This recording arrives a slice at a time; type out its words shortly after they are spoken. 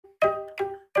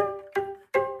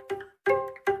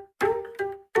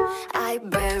I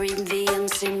buried the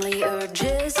unseemly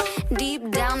urges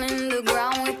deep down in the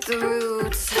ground with the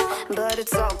roots, but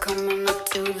it's all coming up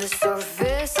to the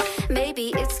surface.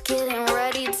 Maybe it's getting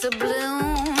ready to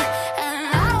bloom. And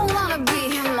I don't wanna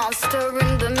be a monster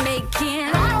in the making.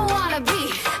 I don't wanna be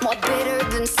more bitter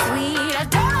than sweet. I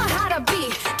don't know how to be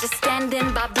just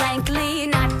standing by blankly,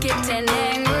 not getting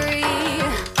angry.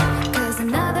 Cause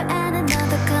another and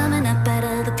another coming up out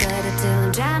of the gutter till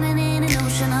I'm drowning in an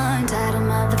ocean of entitled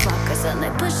motherfuckers. And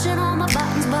they're pushing all my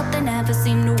buttons, but they never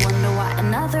seem to wonder why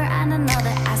another and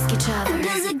another ask each other,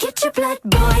 does it get your blood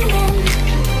boiling?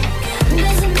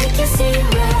 Does it make you see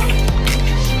red?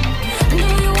 Do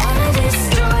you wanna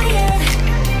destroy it?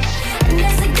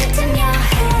 Does it get in your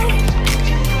head?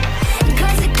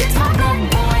 Cause it gets my blood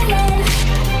boiling,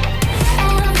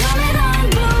 and I'm coming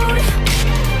unglued.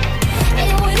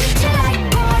 It would eat you like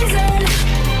poison.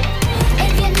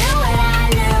 If you knew what I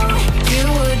knew, you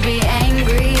would be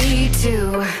angry too.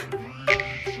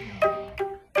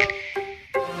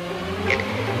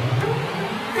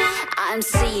 I'm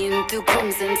seeing through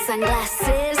crimson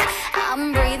sunglasses.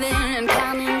 I'm breathing and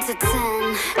counting to 10.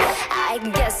 I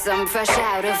guess I'm fresh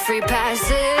out of free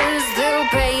passes. They'll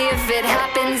pay if it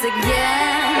happens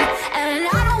again. And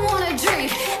I don't wanna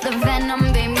drink the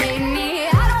venom they made me.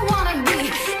 I don't wanna be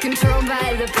controlled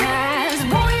by the past.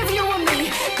 Boy, if you were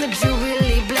me, could you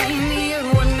really blame me? It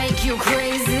would make you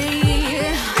crazy.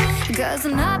 Cause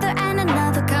another and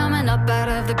another coming up out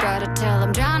of the gutter till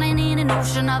I'm drowning in an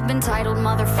ocean of entitled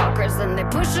motherfuckers. And they're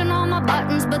pushing all my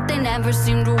buttons, but they never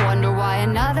seem to wonder why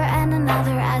another and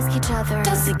another ask each other,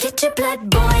 does it get your blood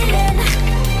boiling?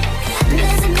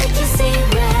 Does it make you see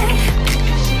red?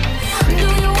 Do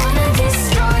you wanna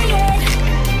destroy it?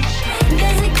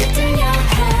 Does it get in your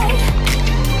head?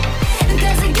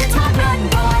 Does it get my blood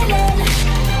boiling,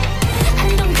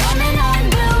 and I'm coming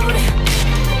unglued?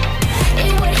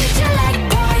 It would hit you like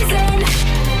poison.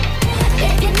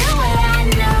 If you knew what I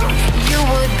know, you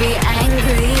would be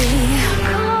angry.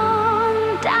 Calm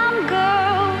down,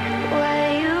 girl, why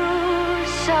you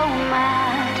so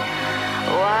mad?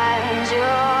 Why's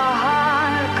your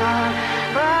heart gone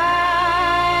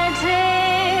writing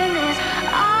this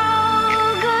all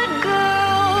good,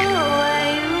 girl? Why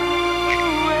you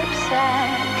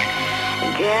upset?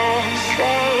 Guess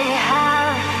they